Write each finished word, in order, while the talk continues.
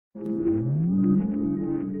What's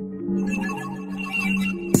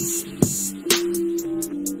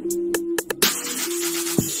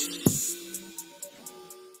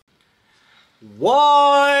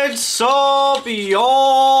up,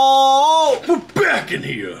 y'all? We're back in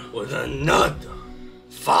here With another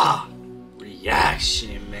fire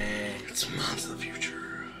reaction, man. It's Monster of the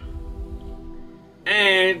Future.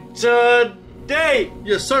 And today,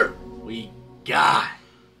 Yes, sir. we got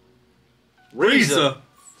REZA.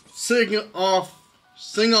 Sing off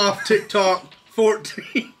TikTok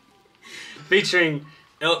 14. featuring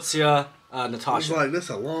Elsia Natasha. It's like, that's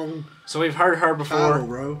a long So we've heard her before, title,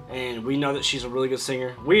 bro. and we know that she's a really good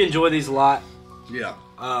singer. We enjoy these a lot. Yeah.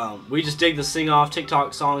 We just dig the Sing Off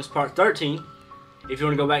TikTok songs part 13. If you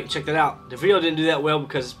want to go back and check that out. The video didn't do that well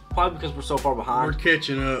probably because we're so far behind. We're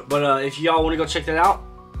catching up. But if y'all want to go check that out,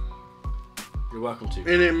 you're welcome to.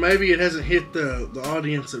 And maybe it hasn't hit the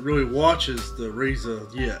audience that really watches the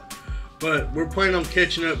REZA yet. But we're planning on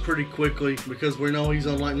catching up pretty quickly because we know he's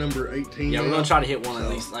on like number 18. Yeah, we're going to try to hit one at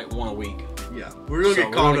least, like one a week. Yeah, we're going to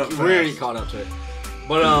get caught up fast. We're going to get caught up to it.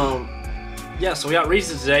 But, yeah, so we got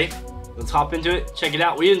REZA today. Let's hop into it. Check it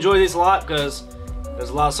out. We enjoy these a lot because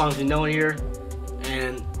there's a lot of songs we know in here.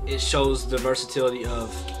 And it shows the versatility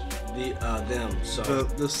of them. So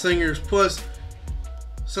the singers, plus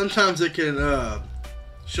sometimes it can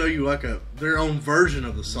show you like their own version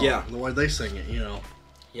of the song, the way they sing it, you know.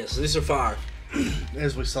 Yeah, so these are fire,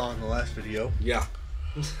 as we saw in the last video. Yeah.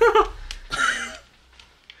 All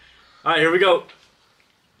right, here we go.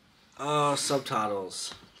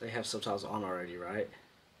 Subtitles. They have subtitles on already, right?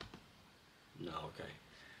 No, okay.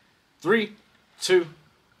 3, 2,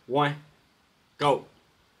 1. Go.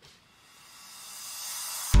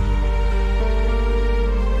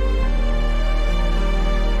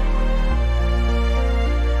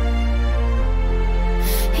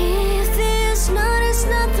 If this night is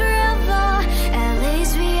not forever, at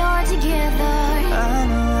least we are together. I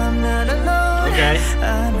know I'm not alone. Okay.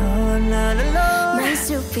 I know I'm not alone. My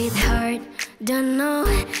stupid heart, don't know.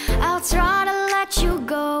 I'll try to let you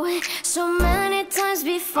go. So many times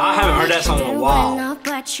before. I haven't heard that song in a while. Up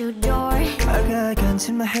at your door. I got guns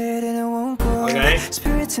in my head and it won't go. Okay.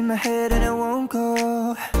 Spirits in my head and it won't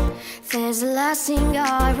go. There's the last thing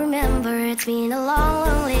I remember. It's been a long,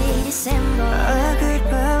 lonely December. I could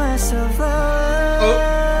buy myself love.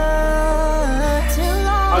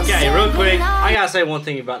 Okay, real quick, I gotta say one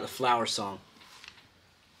thing about the Flower song.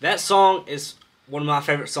 That song is one of my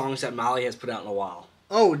favorite songs that Miley has put out in a while.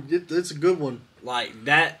 Oh, it's a good one. Like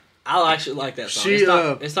that, I actually like that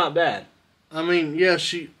song. It's not bad. I mean, yeah,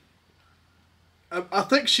 I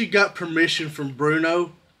think she got permission from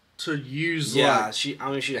Bruno to use she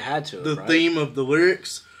had to the right? theme of the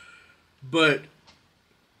lyrics, but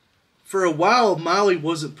for a while Miley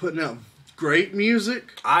wasn't putting out great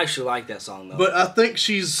music. I actually like that song though. But I think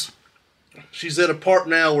she's at a part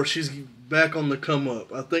now where she's back on the come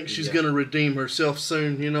up. I think she's gonna redeem herself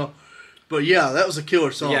soon, you know. But yeah, that was a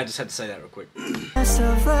killer song. Yeah, I just had to say that real quick.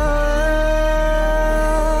 Myself love.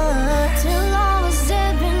 Too long as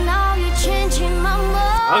dead, but now you're changing my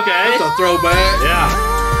mind. Okay. It's a throwback. Yeah.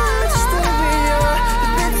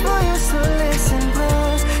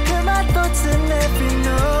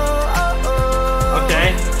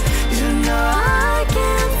 Okay.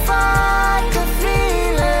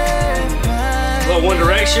 Little One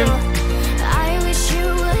Direction. I wish you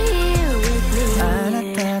were here with me.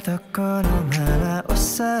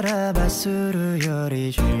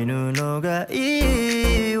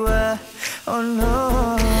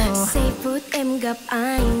 Say put em gặp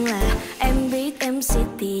anh là em biết em sẽ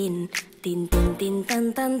tin tin tin tin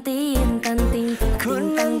tan tan tin tan tin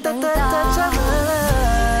tin tan tan tan.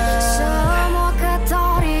 Semua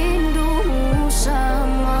kata rindumu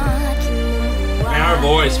semakin Man, her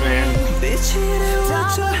voice, man. That's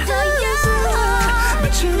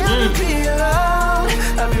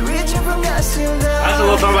That's a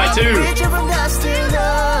little throwback too.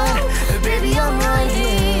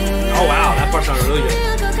 Oh wow, that part sounded really good.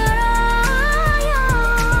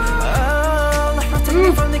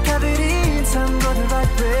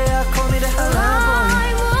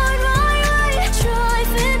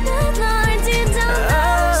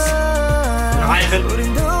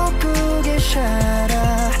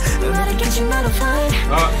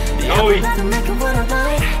 Joey. But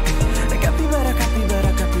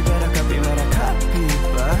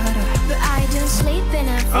I don't sleep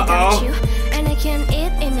enough without you, and I can't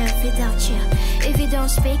eat enough without you. If you don't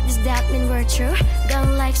speak, does that mean we're true?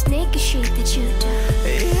 Don't like sneaky shit that you do.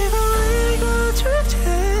 Even when we go through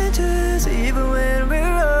changes, even when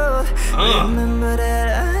we're old, remember that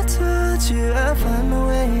I told you I'll find my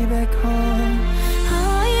way back home.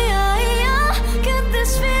 Oh yeah.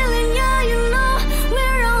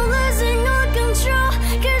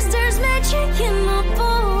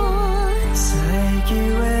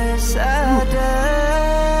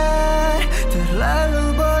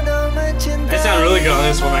 really good on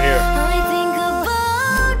this one right here. I think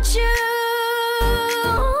about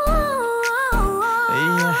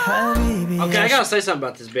you. Okay, I gotta say something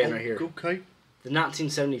about this band right here. Okay. The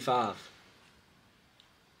 1975.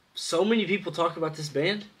 So many people talk about this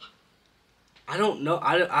band. I don't know.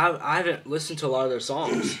 I haven't listened to a lot of their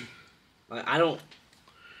songs. Like,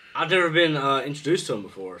 I've never been introduced to them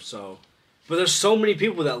before. So, but there's so many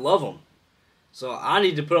people that love them. So I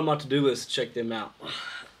need to put them on my to-do list to check them out.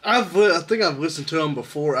 I think I've listened to them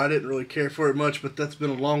before. I didn't really care for it much, but that's been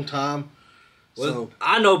a long time. Well, So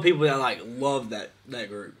I know people that like love that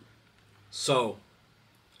group. So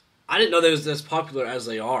I didn't know they was as popular as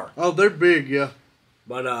they are. oh, they're big, yeah.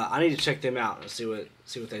 But I need to check them out and see what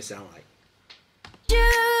they sound like.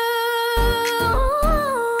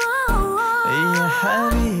 يا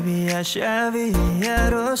حبيبي يا شعبي يا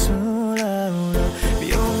رسول الله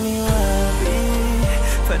بيومي وابي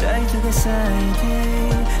فدايتك سايدي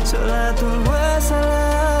صلاة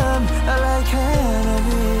وسلام عليك يا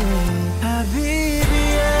نبي حبيبي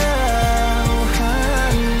يا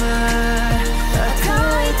محمد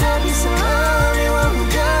أتيت بسلامي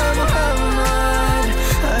وهدى محمد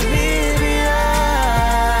حبيبي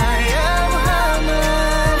يا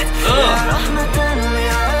محمد يا رحمة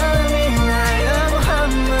للعالمين يا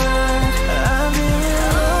محمد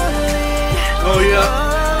Oh, yeah.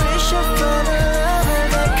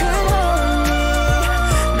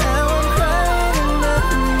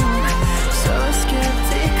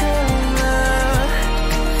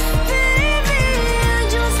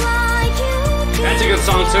 That's a good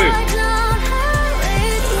song too.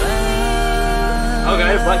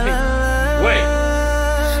 Okay, Blackpink. Wait,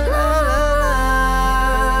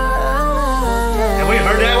 have we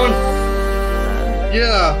heard that one?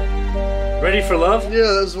 Yeah. Ready for Love? Yeah,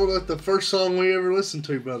 that was like the first song we ever listened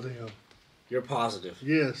to by them. You're positive.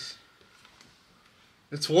 Yes.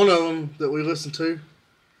 It's one of them that we listened to.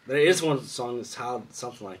 There is one song that's titled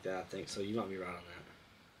something like that, I think. So you might be right on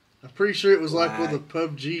that. I'm pretty sure it was like with a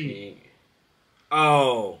PUBG.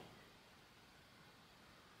 Oh.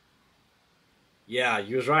 Yeah,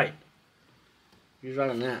 you was right. You was right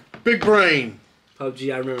on that. Big Brain.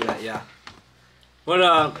 PUBG, I remember that, yeah.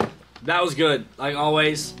 But that was good, like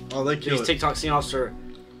always. Oh, they These killed it. TikTok sing-offs they're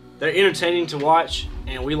entertaining to watch,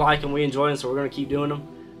 and we like them, we enjoy them, so we're gonna keep doing them.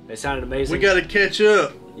 They sounded amazing. We got to catch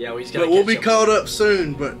up. Yeah, we just gotta But we'll catch be up. caught up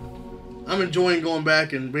soon. But I'm enjoying going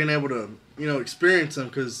back and being able to, experience them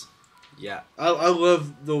because Yeah. I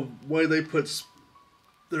love the way they put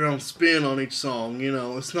their own spin on each song.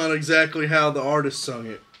 It's not exactly how the artist sung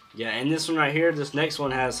it. Yeah, and this one right here, this next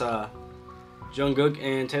one has Jungkook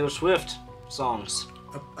and Taylor Swift songs.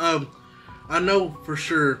 I know for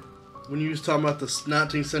sure when you was talking about the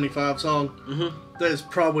 1975 song, that is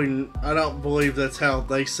probably, I don't believe that's how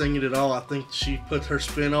they sing it at all. I think she put her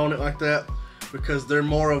spin on it like that because they're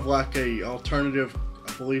more of like a alternative,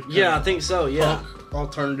 I believe. Yeah, I think so, yeah. Punk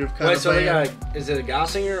alternative kind Wait, of so band. is it a guy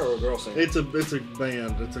singer or a girl singer? It's a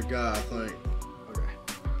band. It's a guy, I think. Okay.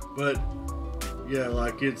 But yeah,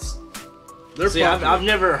 like they're See, popular. I've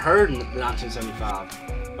never heard the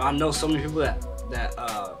 1975, but I know so many people that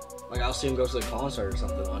like I'll see them go to the concert or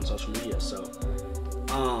something on social media. So,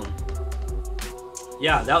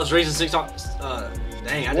 yeah, that was Reason TikTok.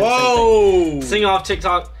 Dang, I didn't Whoa! Sing off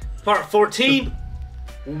TikTok part 14.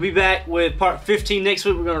 We'll be back with part 15 next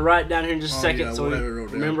week. We're gonna write it down here in just a second yeah, so we'll we have it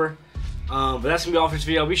wrote down. remember. But that's gonna be all for this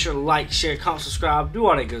video. Be sure to like, share, comment, subscribe, do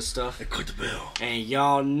all that good stuff. And click the bell. And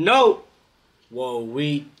y'all know what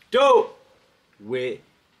we do with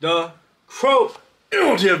the crow.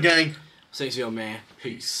 MTOPIA gang. Thanks, yo, man.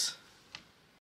 Peace.